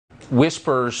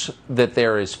whispers that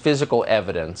there is physical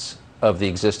evidence of the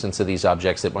existence of these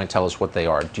objects that might tell us what they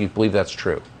are. Do you believe that's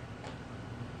true?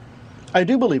 I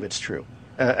do believe it's true.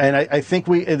 And I think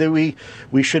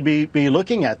we should be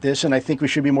looking at this, and I think we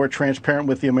should be more transparent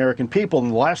with the American people.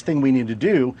 And the last thing we need to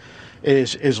do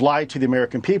is lie to the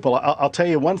American people. I'll tell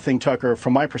you one thing, Tucker,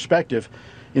 from my perspective,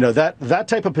 you know, that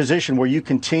type of position where you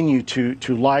continue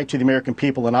to lie to the American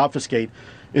people and obfuscate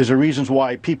is the reasons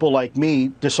why people like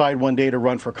me decide one day to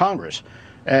run for Congress.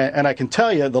 And I can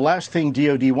tell you the last thing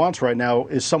DOD wants right now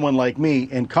is someone like me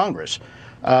in Congress.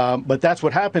 But that's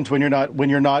what happens when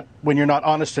you're not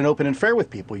honest and open and fair with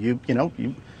people. You get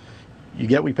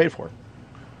what you paid for.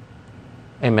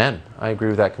 Amen. I agree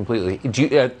with that completely.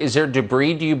 Is there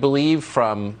debris, do you believe,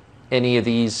 from any of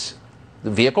these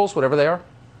vehicles, whatever they are?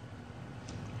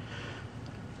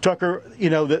 Tucker,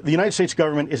 you know, the United States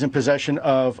government is in possession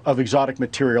of exotic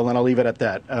material, and I'll leave it at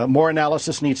that. More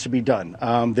analysis needs to be done.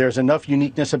 There's enough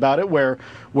uniqueness about it where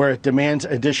it demands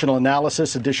additional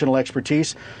analysis, additional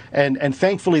expertise, and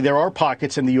thankfully there are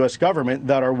pockets in the U.S. government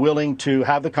that are willing to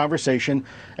have the conversation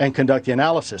and conduct the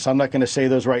analysis. I'm not going to say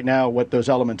those right now, what those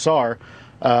elements are,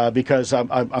 because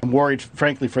I'm worried,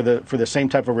 frankly, for the same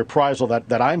type of reprisal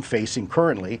that I'm facing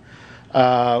currently.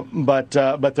 But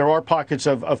there are pockets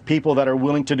of people that are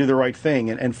willing to do the right thing,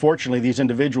 and fortunately, these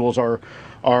individuals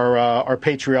are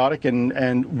patriotic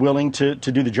and willing to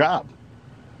do the job.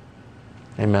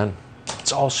 Amen.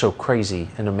 It's all so crazy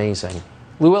and amazing.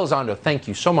 Lou Elizondo, thank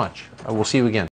you so much. We'll see you again.